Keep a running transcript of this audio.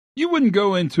You wouldn't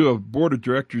go into a board of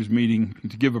directors meeting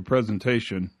to give a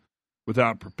presentation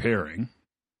without preparing.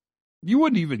 You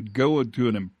wouldn't even go to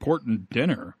an important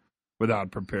dinner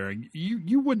without preparing.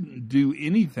 You wouldn't do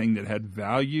anything that had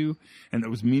value and that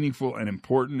was meaningful and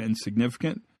important and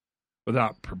significant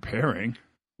without preparing,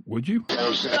 would you?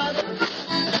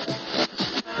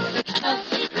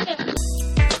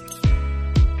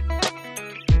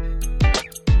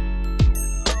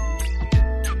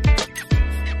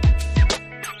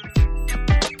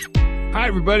 Hi,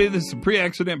 everybody. This is the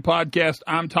Pre-Accident Podcast.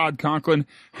 I'm Todd Conklin.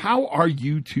 How are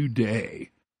you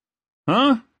today?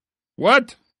 Huh?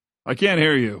 What? I can't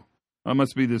hear you. That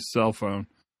must be this cell phone.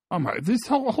 Oh my! This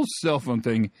whole cell phone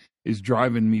thing is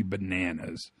driving me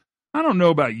bananas. I don't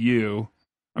know about you.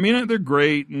 I mean, they're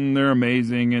great and they're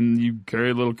amazing, and you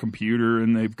carry a little computer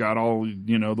and they've got all,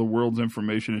 the world's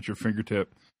information at your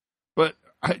fingertip. But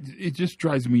it just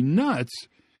drives me nuts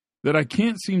that I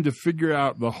can't seem to figure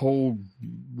out the whole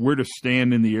where to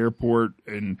stand in the airport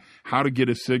and how to get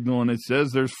a signal. And it says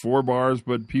there's 4 bars,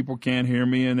 but people can't hear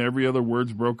me, and every other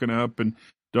word's broken up, and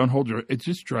don't hold your... It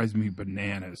just drives me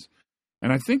bananas.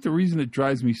 And I think the reason it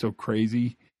drives me so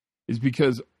crazy is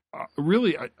because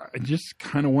really I just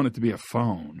kind of want it to be a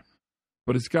phone.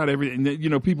 But it's got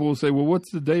everything. People will say, well,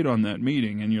 what's the date on that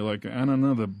meeting? And you're like, I don't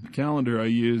know. The calendar I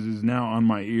use is now on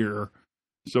my ear.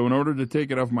 So in order to take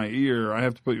it off my ear, I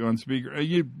have to put you on speaker.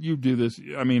 You do this.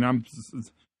 I mean,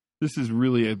 this is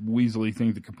really a weaselly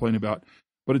thing to complain about,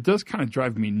 but it does kind of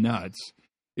drive me nuts.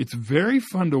 It's very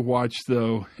fun to watch,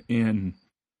 though, in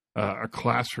a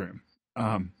classroom.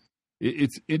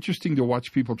 It's interesting to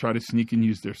watch people try to sneak and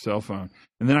use their cell phone.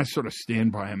 And then I sort of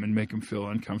stand by them and make them feel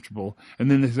uncomfortable.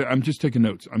 And then they say, I'm just taking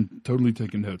notes. I'm totally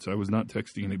taking notes. I was not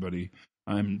texting anybody.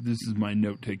 This is my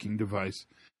note-taking device.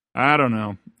 I don't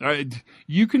know.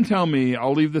 You can tell me.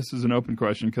 I'll leave this as an open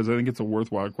question because I think it's a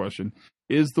worthwhile question.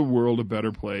 Is the world a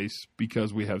better place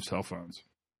because we have cell phones?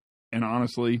 And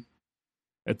honestly,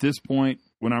 at this point,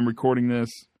 when I'm recording this,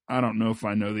 I don't know if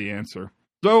I know the answer.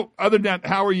 So, other than that,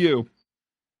 how are you?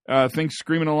 Things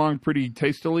screaming along pretty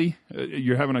tastily.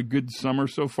 You're having a good summer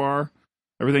so far.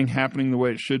 Everything happening the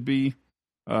way it should be.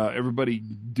 Everybody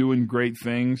doing great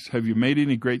things. Have you made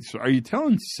any great... Are you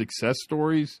telling success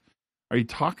stories? Are you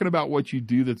talking about what you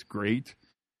do that's great?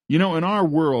 In our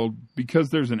world, because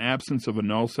there's an absence of a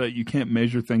null set, you can't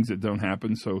measure things that don't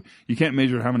happen. So you can't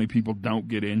measure how many people don't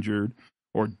get injured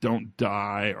or don't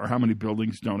die or how many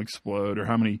buildings don't explode or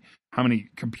how many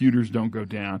computers don't go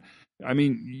down. I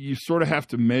mean, you sort of have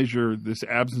to measure this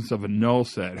absence of a null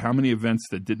set. How many events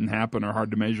that didn't happen are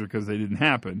hard to measure because they didn't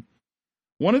happen.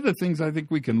 One of the things I think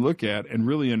we can look at and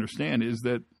really understand is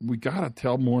that we got to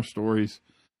tell more stories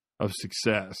of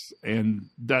success. And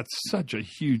that's such a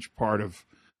huge part of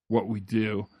what we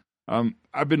do.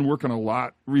 I've been working a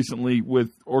lot recently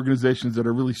with organizations that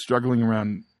are really struggling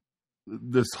around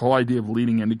this whole idea of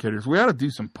leading indicators. We ought to do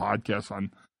some podcasts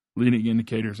on leading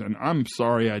indicators. And I'm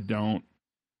sorry I don't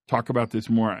talk about this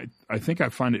more. I think I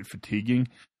find it fatiguing.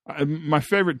 My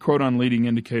favorite quote on leading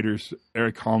indicators,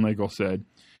 Eric Hallnagel said,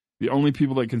 the only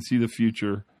people that can see the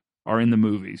future are in the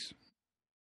movies.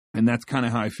 And that's kind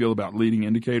of how I feel about leading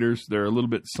indicators. They're a little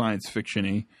bit science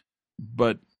fiction-y,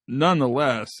 but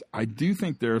nonetheless, I do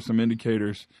think there are some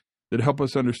indicators that help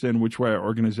us understand which way our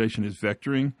organization is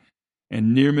vectoring.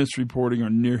 And near-miss reporting or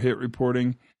near-hit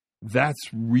reporting, that's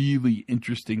really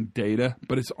interesting data,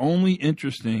 but it's only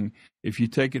interesting if you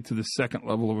take it to the second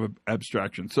level of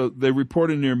abstraction. So they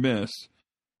report a near-miss,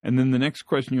 and then the next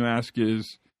question you ask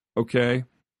is, okay,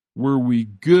 were we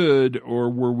good or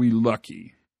were we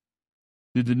lucky?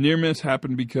 Did the near miss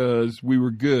happen because we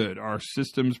were good? Our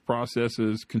systems,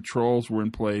 processes, controls were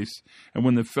in place. And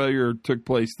when the failure took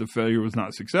place, the failure was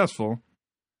not successful,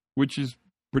 which is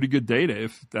pretty good data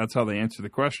if that's how they answer the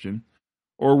question.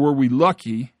 Or were we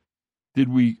lucky? Did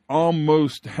we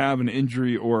almost have an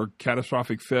injury or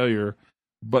catastrophic failure,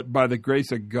 but by the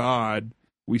grace of God,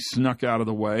 we snuck out of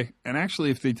the way? And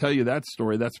actually, if they tell you that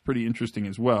story, that's pretty interesting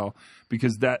as well,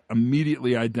 because that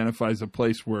immediately identifies a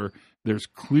place where there's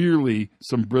clearly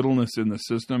some brittleness in the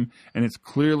system, and it's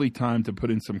clearly time to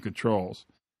put in some controls.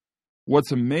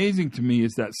 What's amazing to me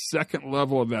is that second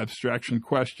level of abstraction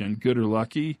question, good or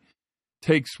lucky,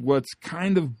 takes what's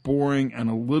kind of boring and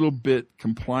a little bit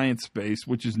compliance-based,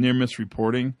 which is near-miss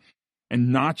reporting,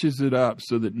 and notches it up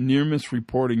so that near-miss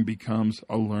reporting becomes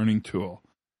a learning tool.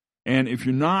 And if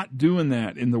you're not doing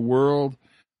that in the world,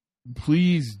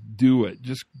 please do it.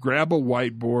 Just grab a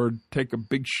whiteboard, take a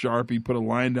big Sharpie, put a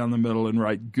line down the middle, and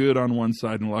write good on one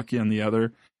side and lucky on the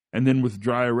other. And then with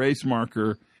dry erase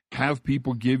marker, have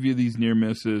people give you these near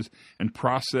misses and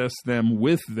process them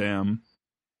with them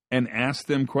and ask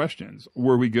them questions.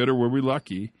 Were we good or were we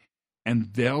lucky?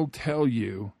 And they'll tell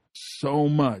you so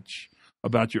much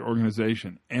about your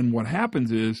organization. And what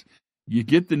happens is you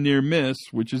get the near miss,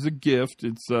 which is a gift.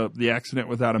 It's the accident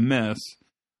without a mess.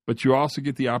 But you also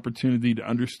get the opportunity to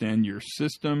understand your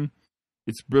system,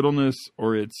 its brittleness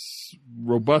or its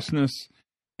robustness,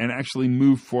 and actually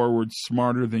move forward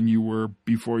smarter than you were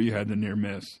before you had the near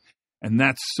miss. And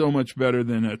that's so much better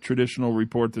than a traditional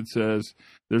report that says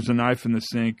there's a knife in the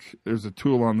sink, there's a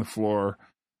tool on the floor,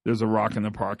 there's a rock in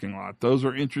the parking lot. Those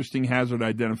are interesting hazard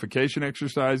identification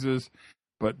exercises,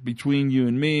 but between you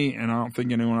and me, and I don't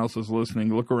think anyone else is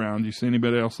listening, look around. You see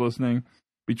anybody else listening?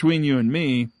 Between you and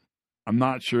me, I'm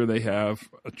not sure they have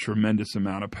a tremendous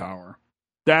amount of power.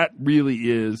 That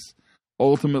really is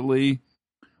ultimately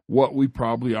what we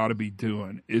probably ought to be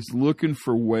doing, is looking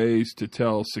for ways to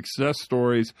tell success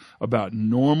stories about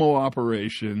normal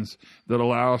operations that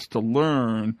allow us to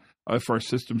learn if our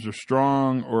systems are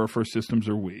strong or if our systems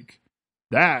are weak.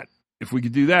 That, if we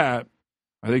could do that,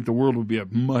 I think the world would be a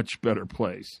much better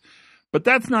place. But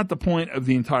that's not the point of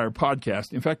the entire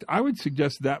podcast. In fact, I would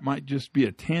suggest that might just be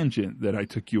a tangent that I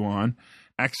took you on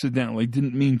accidentally,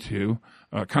 didn't mean to,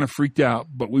 kind of freaked out,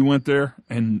 but we went there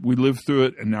and we lived through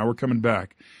it, and now we're coming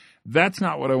back. That's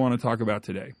not what I want to talk about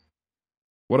today.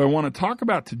 What I want to talk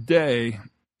about today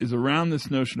is around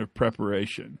this notion of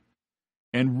preparation.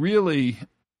 And really,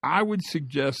 I would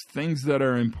suggest things that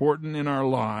are important in our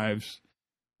lives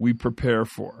we prepare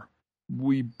for.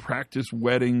 We practice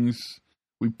weddings,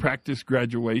 we practice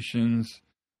graduations,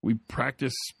 we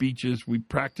practice speeches, we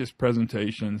practice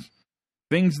presentations.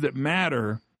 Things that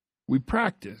matter, we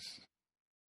practice.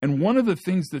 And one of the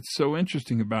things that's so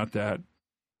interesting about that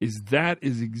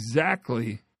is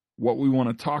exactly what we want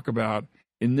to talk about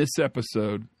in this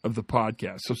episode of the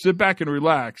podcast. So sit back and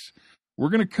relax. We're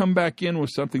going to come back in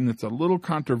with something that's a little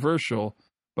controversial,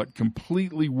 but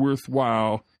completely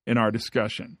worthwhile in our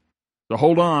discussion. So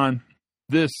hold on.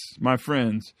 This, my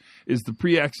friends, is the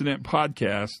Pre-Accident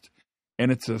Podcast,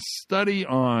 and it's a study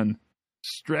on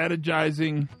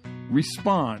strategizing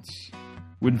response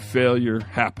when failure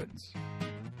happens.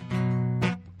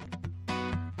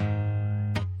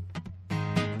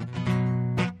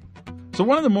 So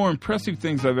one of the more impressive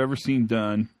things I've ever seen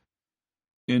done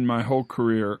in my whole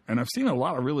career, and I've seen a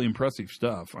lot of really impressive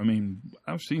stuff. I mean,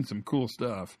 I've seen some cool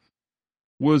stuff,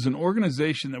 was an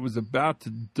organization that was about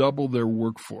to double their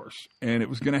workforce. And it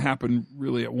was going to happen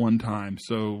really at one time.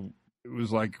 So it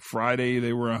was like Friday,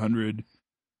 they were 100.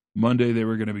 Monday, they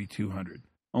were going to be 200.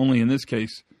 Only in this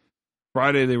case,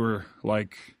 Friday, they were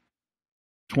like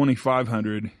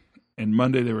 2,500. And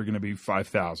Monday, they were going to be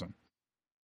 5,000.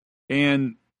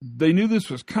 And they knew this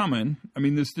was coming. I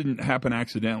mean, this didn't happen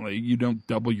accidentally. You don't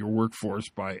double your workforce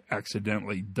by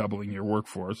accidentally doubling your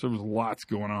workforce. There was lots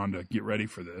going on to get ready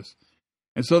for this.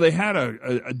 And so they had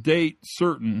a date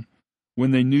certain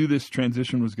when they knew this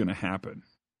transition was going to happen.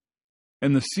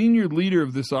 And the senior leader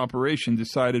of this operation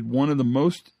decided one of the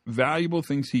most valuable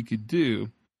things he could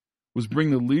do was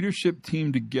bring the leadership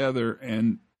team together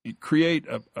and create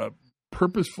a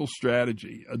purposeful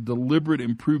strategy, a deliberate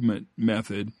improvement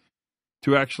method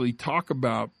to actually talk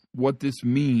about what this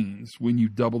means when you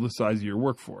double the size of your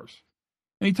workforce.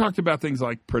 And he talked about things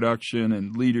like production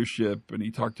and leadership, and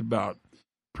he talked about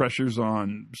pressures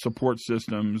on support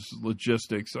systems,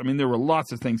 logistics. I mean, there were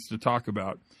lots of things to talk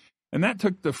about. And that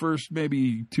took the first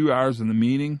maybe 2 hours in the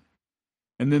meeting.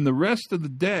 And then the rest of the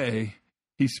day,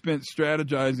 he spent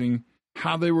strategizing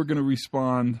how they were going to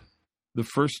respond the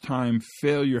first time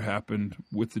failure happened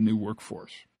with the new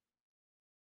workforce.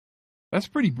 That's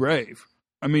pretty brave.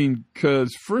 I mean,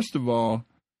 because first of all,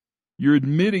 you're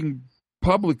admitting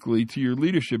publicly to your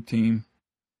leadership team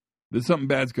that something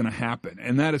bad's going to happen.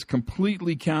 And that is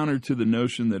completely counter to the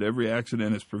notion that every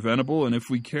accident is preventable. And if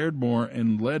we cared more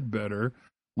and led better,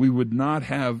 we would not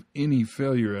have any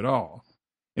failure at all.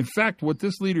 In fact, what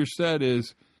this leader said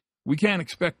is, we can't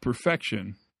expect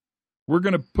perfection. We're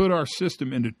going to put our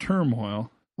system into turmoil.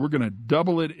 We're going to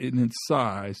double it in its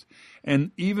size.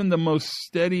 And even the most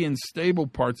steady and stable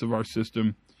parts of our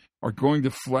system are going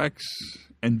to flex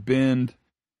and bend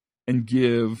and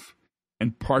give,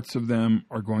 and parts of them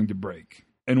are going to break.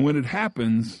 And when it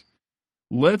happens,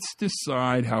 let's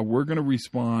decide how we're going to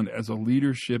respond as a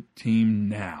leadership team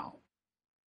now.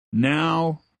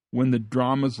 Now, when the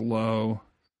drama's low,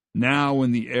 now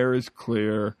when the air is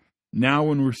clear, now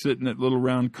when we're sitting at little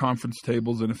round conference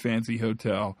tables in a fancy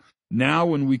hotel, now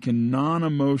when we can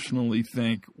non-emotionally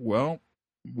think, well,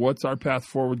 what's our path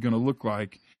forward going to look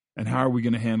like, and how are we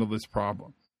going to handle this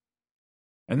problem?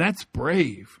 And that's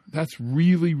brave. That's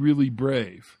really, really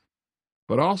brave.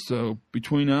 But also,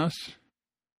 between us,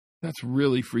 That's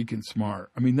really freaking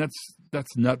smart. I mean,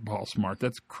 that's nutball smart.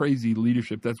 That's crazy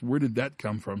leadership. Where did that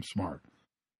come from smart?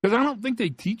 Because I don't think they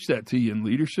teach that to you in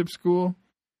leadership school.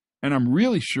 And I'm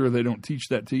really sure they don't teach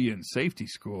that to you in safety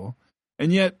school.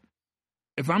 And yet,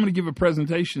 if I'm going to give a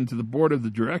presentation to the board of the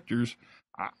directors,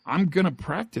 I'm going to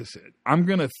practice it. I'm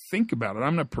going to think about it.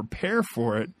 I'm going to prepare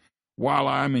for it while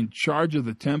I'm in charge of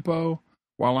the tempo,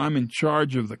 while I'm in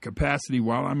charge of the capacity,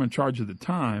 while I'm in charge of the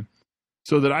time,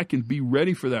 so that I can be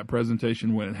ready for that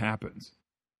presentation when it happens.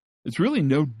 It's really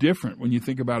no different when you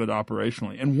think about it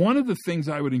operationally. And one of the things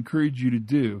I would encourage you to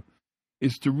do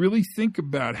is to really think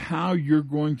about how you're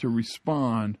going to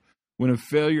respond when a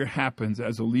failure happens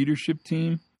as a leadership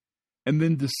team, and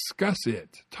then discuss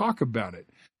it. Talk about it.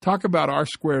 Talk about R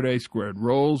squared, A squared,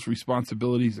 roles,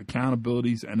 responsibilities,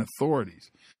 accountabilities, and authorities.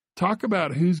 Talk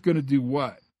about who's going to do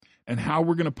what, and how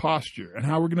we're going to posture, and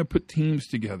how we're going to put teams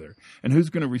together, and who's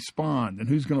going to respond, and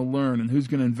who's going to learn, and who's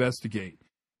going to investigate,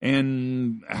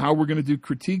 and how we're going to do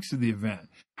critiques of the event,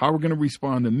 how we're going to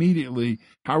respond immediately,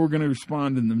 how we're going to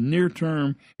respond in the near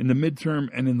term, in the midterm,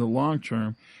 and in the long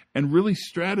term, and really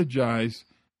strategize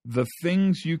the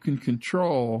things you can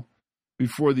control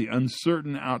before the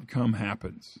uncertain outcome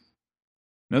happens.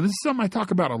 Now, this is something I talk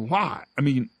about a lot. I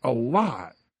mean, a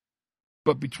lot.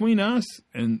 But between us,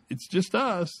 and it's just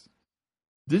us,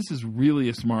 this is really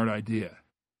a smart idea.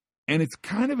 And it's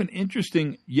kind of an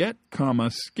interesting, yet,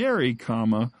 scary,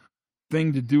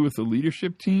 thing to do with the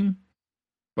leadership team.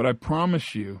 But I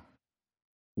promise you,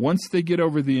 once they get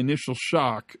over the initial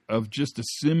shock of just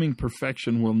assuming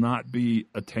perfection will not be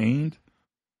attained,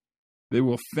 they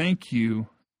will thank you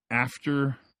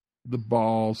after the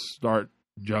balls start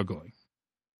juggling.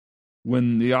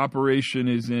 When the operation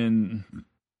is in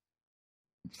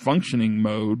functioning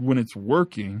mode, when it's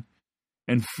working,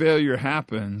 and failure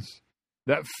happens,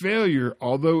 that failure,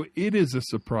 although it is a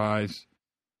surprise,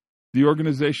 the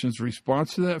organization's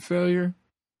response to that failure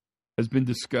has been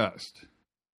discussed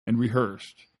and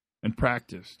rehearsed and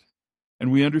practiced.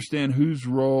 And we understand whose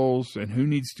roles and who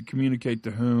needs to communicate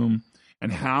to whom,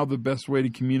 and how the best way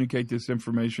to communicate this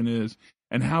information is,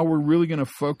 and how we're really going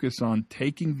to focus on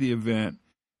taking the event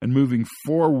and moving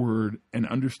forward and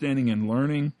understanding and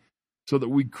learning, so that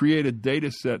we create a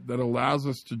data set that allows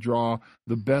us to draw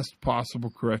the best possible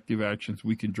corrective actions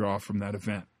we can draw from that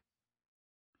event.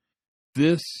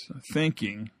 This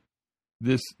thinking,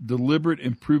 this deliberate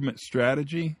improvement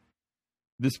strategy,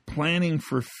 this planning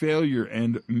for failure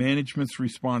and management's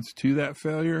response to that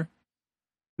failure,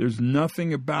 there's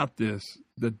nothing about this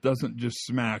that doesn't just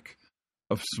smack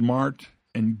of smart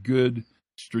and good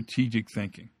strategic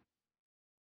thinking.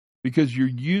 Because you're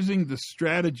using the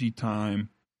strategy time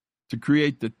to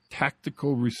create the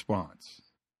tactical response.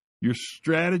 Your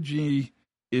strategy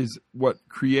is what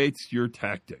creates your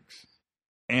tactics.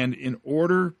 And in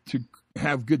order to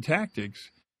have good tactics,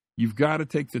 you've got to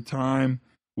take the time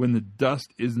when the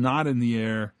dust is not in the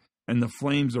air and the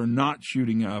flames are not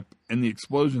shooting up and the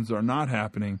explosions are not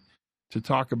happening, to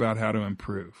talk about how to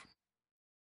improve.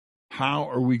 How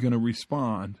are we going to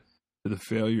respond to the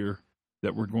failure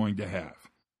that we're going to have?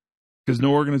 Because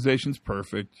no organization's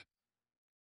perfect.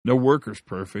 No worker's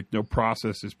perfect. No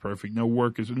process is perfect. No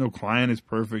client is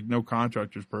perfect. No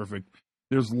contractor is perfect.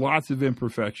 There's lots of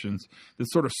imperfections that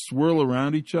sort of swirl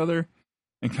around each other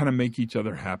and kind of make each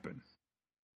other happen.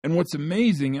 And what's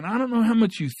amazing, and I don't know how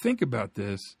much you think about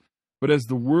this, but as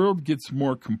the world gets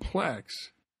more complex,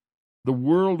 the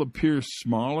world appears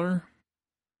smaller,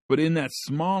 but in that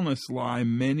smallness lie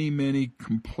many, many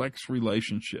complex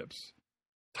relationships,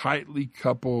 tightly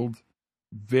coupled,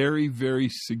 very, very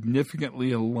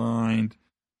significantly aligned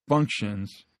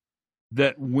functions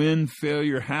that when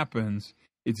failure happens,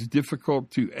 it's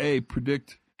difficult to A,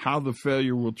 predict how the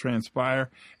failure will transpire,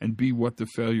 and B, what the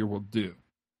failure will do.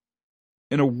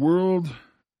 In a world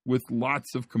with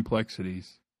lots of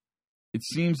complexities, it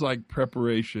seems like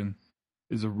preparation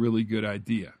is a really good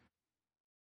idea.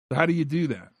 So how do you do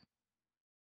that?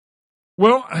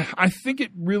 Well, I think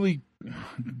it really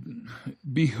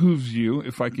behooves you,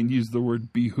 if I can use the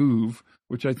word behoove,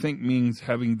 which I think means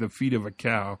having the feet of a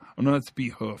cow. Oh, no, that's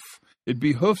behoof. It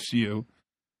behoofs you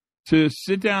to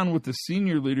sit down with the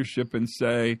senior leadership and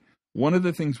say, one of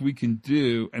the things we can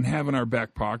do and have in our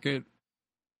back pocket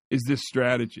is this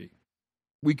strategy.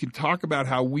 We can talk about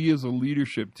how we as a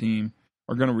leadership team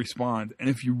are going to respond. And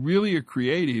if you really are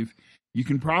creative, you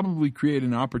can probably create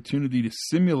an opportunity to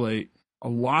simulate a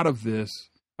lot of this,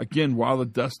 again, while the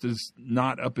dust is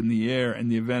not up in the air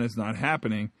and the event is not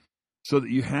happening, so that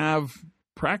you have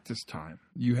practice time,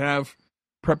 you have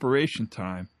preparation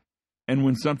time. And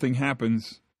when something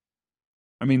happens,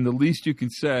 I mean, the least you can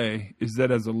say is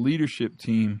that as a leadership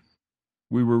team,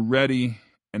 we were ready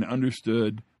and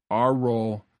understood our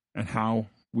role and how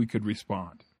we could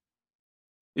respond.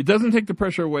 It doesn't take the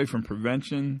pressure away from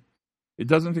prevention. It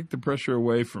doesn't take the pressure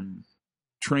away from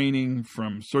training,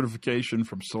 from certification,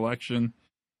 from selection.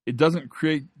 It doesn't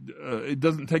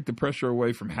take the pressure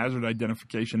away from hazard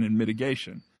identification and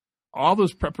mitigation. All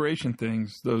those preparation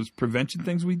things, those prevention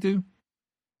things we do,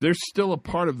 they're still a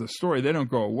part of the story. They don't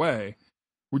go away.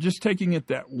 We're just taking it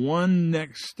that one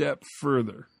next step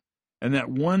further. And that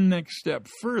one next step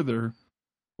further,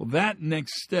 well, that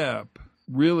next step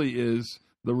really is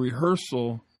the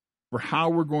rehearsal for how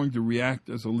we're going to react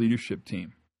as a leadership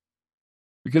team.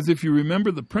 Because if you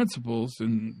remember the principles,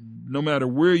 and no matter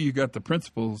where you got the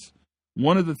principles,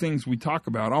 one of the things we talk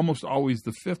about, almost always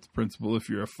the fifth principle, if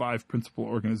you're a 5-principle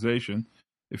organization,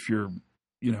 if you're,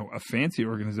 a fancy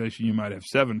organization, you might have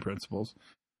 7 principles.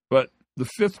 But the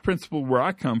fifth principle where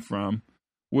I come from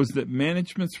was that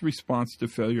management's response to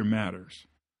failure matters.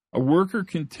 A worker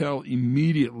can tell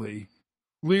immediately,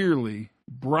 clearly,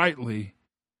 brightly,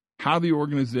 how the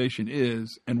organization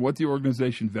is and what the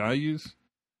organization values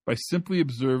by simply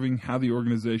observing how the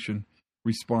organization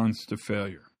responds to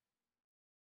failure.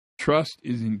 Trust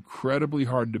is incredibly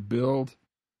hard to build,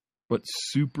 but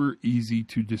super easy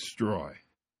to destroy.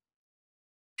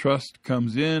 Trust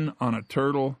comes in on a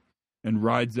turtle and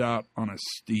rides out on a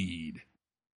steed.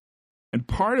 And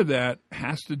part of that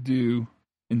has to do,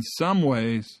 in some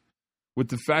ways, with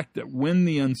the fact that when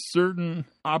the uncertain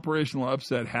operational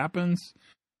upset happens,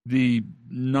 the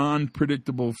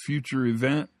non-predictable future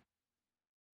event,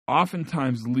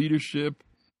 oftentimes leadership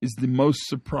is the most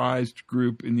surprised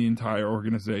group in the entire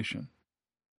organization.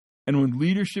 And when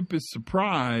leadership is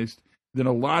surprised, then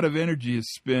a lot of energy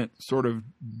is spent sort of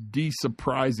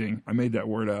de-surprising, I made that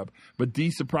word up, but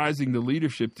de-surprising the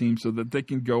leadership team so that they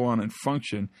can go on and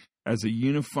function as a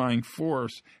unifying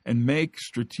force and make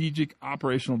strategic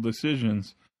operational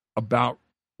decisions about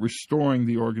restoring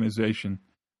the organization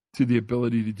to the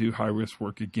ability to do high-risk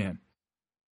work again.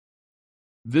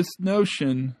 This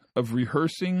notion of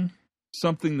rehearsing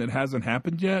something that hasn't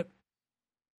happened yet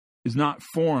is not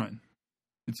foreign.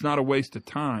 It's not a waste of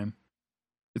time.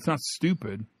 It's not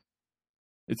stupid.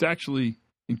 It's actually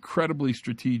incredibly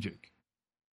strategic.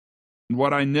 And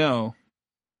what I know,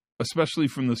 especially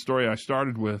from the story I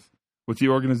started with the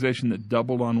organization that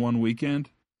doubled on one weekend,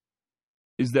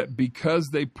 is that because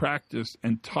they practiced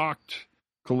and talked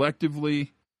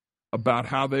collectively about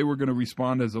how they were going to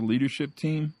respond as a leadership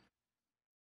team,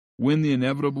 when the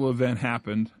inevitable event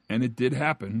happened, and it did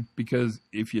happen, because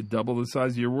if you double the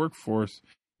size of your workforce,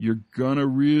 you're going to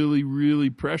really, really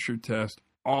pressure test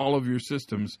all of your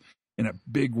systems in a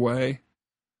big way.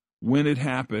 When it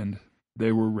happened,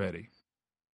 they were ready.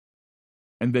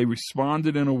 And they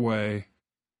responded in a way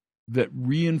that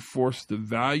reinforced the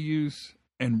values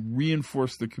and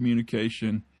reinforced the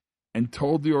communication and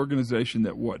told the organization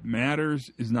that what matters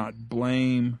is not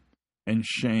blame and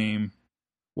shame.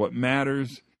 What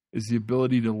matters is the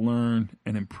ability to learn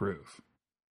and improve.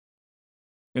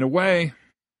 In a way,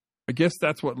 I guess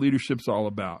that's what leadership's all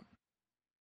about.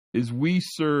 Is we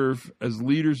serve as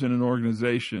leaders in an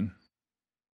organization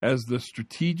as the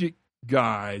strategic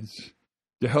guides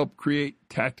to help create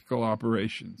tactical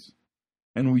operations.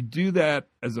 And we do that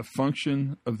as a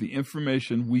function of the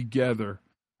information we gather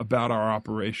about our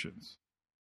operations.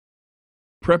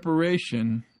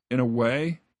 Preparation, in a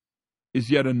way,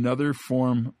 is yet another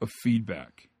form of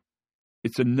feedback.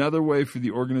 It's another way for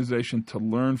the organization to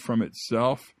learn from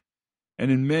itself. And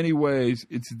in many ways,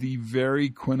 it's the very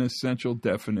quintessential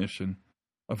definition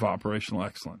of operational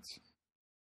excellence.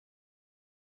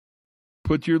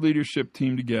 Put your leadership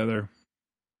team together,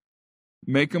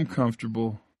 make them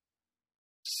comfortable,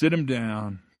 sit them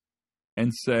down,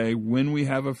 and say, when we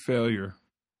have a failure,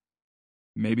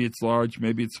 maybe it's large,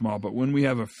 maybe it's small, but when we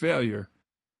have a failure,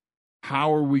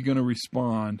 how are we going to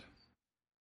respond,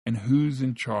 and who's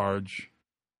in charge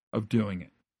of doing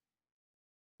it?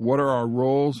 What are our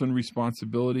roles and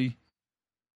responsibility?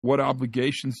 What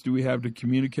obligations do we have to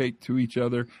communicate to each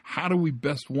other? How do we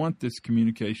best want this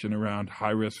communication around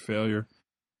high-risk failure?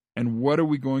 And what are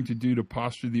we going to do to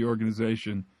posture the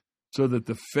organization so that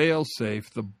the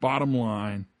fail-safe, the bottom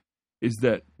line, is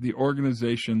that the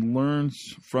organization learns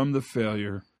from the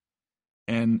failure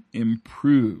and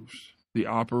improves the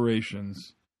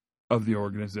operations of the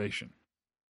organization?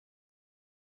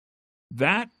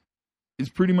 That is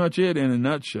pretty much it in a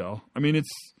nutshell. I mean,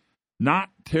 it's not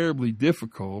terribly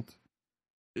difficult.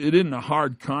 It isn't a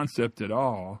hard concept at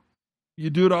all. You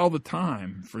do it all the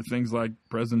time for things like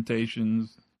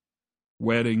presentations,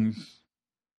 weddings,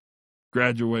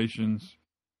 graduations,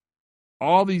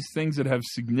 all these things that have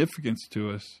significance to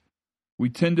us. we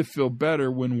tend to feel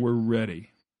better when we're ready.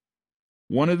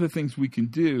 One of the things we can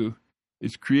do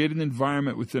is create an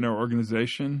environment within our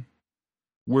organization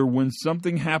where when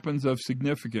something happens of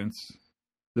significance,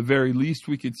 the very least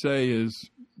we could say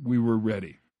is we were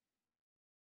ready.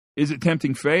 Is it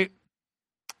tempting fate?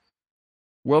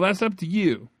 Well, that's up to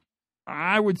you.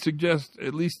 I would suggest,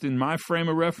 at least in my frame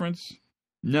of reference,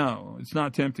 no, it's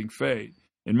not tempting fate.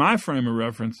 In my frame of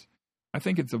reference, I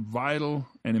think it's a vital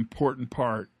and important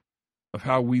part of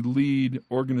how we lead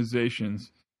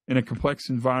organizations in a complex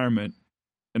environment,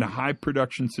 in a high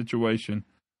production situation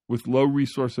with low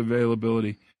resource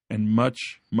availability and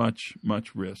much, much,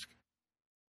 much risk.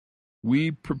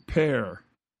 We prepare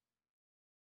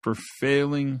for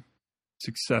failing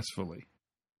successfully.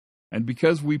 And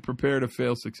because we prepare to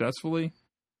fail successfully,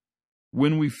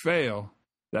 when we fail,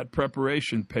 that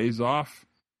preparation pays off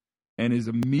and is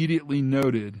immediately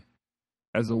noted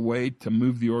as a way to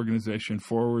move the organization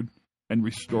forward and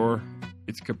restore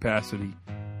its capacity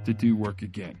to do work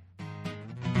again.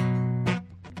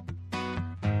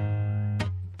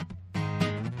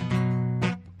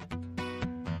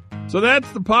 So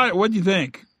that's the pot. What do you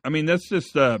think? I mean, that's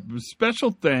just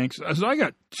special thanks. So I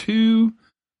got 2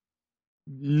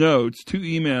 notes, 2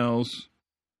 emails,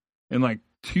 in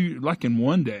in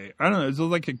one day. I don't know. It's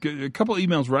like a couple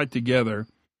emails right together,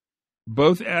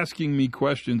 both asking me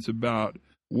questions about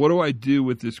what do I do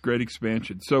with this great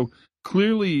expansion. So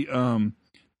clearly,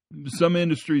 some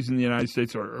industries in the United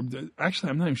States are actually,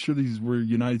 I'm not even sure these were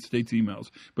United States emails,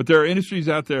 but there are industries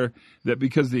out there that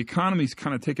because the economy's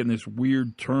kind of taken this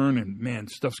weird turn and man,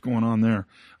 stuff's going on there.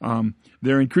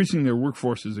 They're increasing their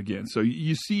workforces again. So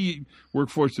you see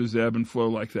workforces ebb and flow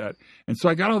like that. And so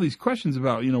I got all these questions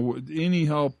about, any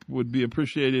help would be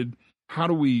appreciated. How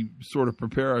do we sort of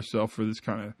prepare ourselves for this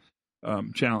kind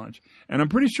of challenge? And I'm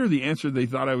pretty sure the answer they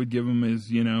thought I would give them is,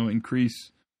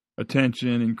 increase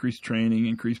attention, increase training,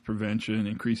 increase prevention,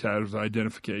 increase hazard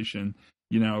identification,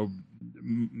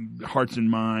 hearts and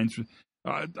minds.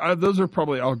 Those are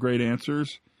probably all great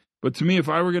answers. But to me, if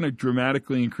I were going to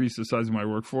dramatically increase the size of my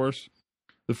workforce,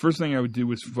 the first thing I would do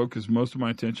was focus most of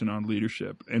my attention on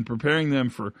leadership and preparing them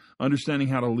for understanding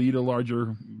how to lead a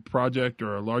larger project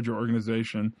or a larger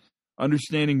organization,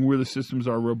 understanding where the systems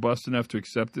are robust enough to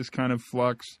accept this kind of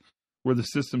flux, where the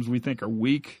systems we think are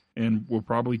weak and will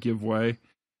probably give way,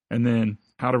 and then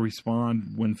how to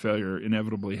respond when failure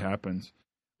inevitably happens.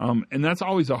 And that's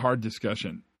always a hard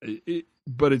discussion,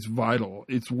 but it's vital.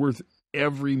 It's worth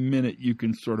every minute you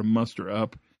can sort of muster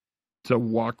up to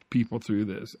walk people through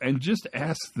this. And just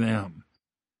ask them.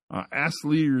 Ask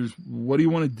leaders, what do you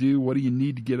want to do? What do you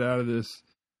need to get out of this?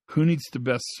 Who needs to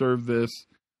best serve this?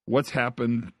 What's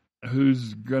happened?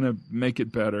 Who's going to make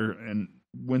it better? And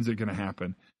when's it going to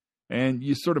happen? And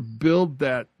you sort of build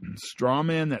that straw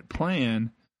man, that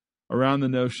plan, around the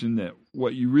notion that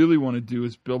what you really want to do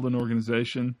is build an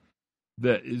organization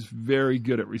that is very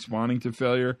good at responding to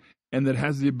failure and that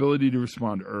has the ability to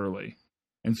respond early.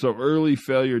 And so early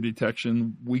failure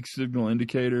detection, weak signal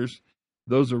indicators,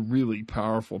 those are really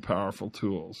powerful, powerful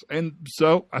tools. And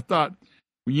so I thought,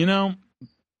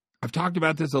 I've talked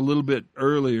about this a little bit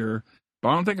earlier,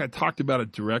 but I don't think I talked about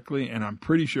it directly, and I'm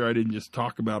pretty sure I didn't just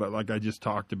talk about it like I just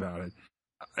talked about it.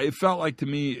 It felt like to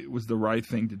me it was the right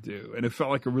thing to do, and it felt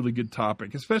like a really good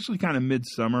topic, especially kind of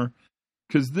midsummer,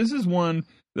 because this is one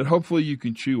that hopefully you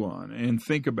can chew on and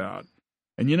think about,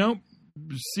 and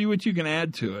see what you can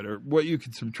add to it or what you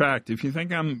can subtract. If you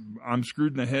think I'm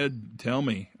screwed in the head, tell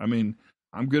me. I mean,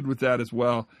 I'm good with that as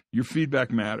well. Your feedback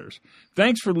matters.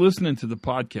 Thanks for listening to the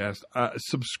podcast.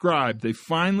 Subscribe. They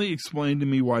finally explained to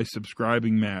me why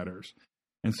subscribing matters,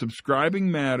 and subscribing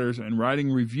matters and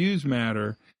writing reviews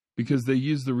matter, because they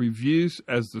use the reviews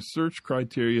as the search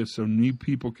criteria so new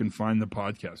people can find the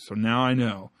podcast. So now I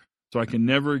know. So I can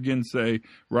never again say,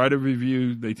 write a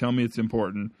review. They tell me it's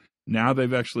important. Now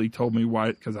they've actually told me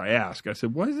why, because I asked. I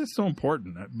said, why is this so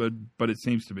important? But it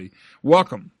seems to be.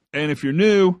 Welcome. And if you're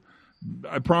new,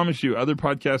 I promise you, other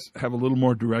podcasts have a little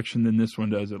more direction than this one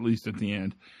does, at least at the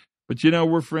end. But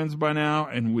we're friends by now,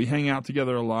 and we hang out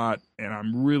together a lot. And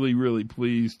I'm really, really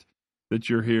pleased that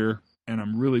you're here. And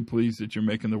I'm really pleased that you're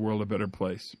making the world a better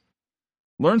place.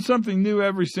 Learn something new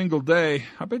every single day.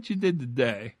 I bet you did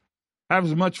today. Have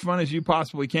as much fun as you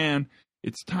possibly can.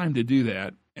 It's time to do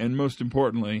that. And most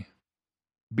importantly,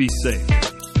 be safe.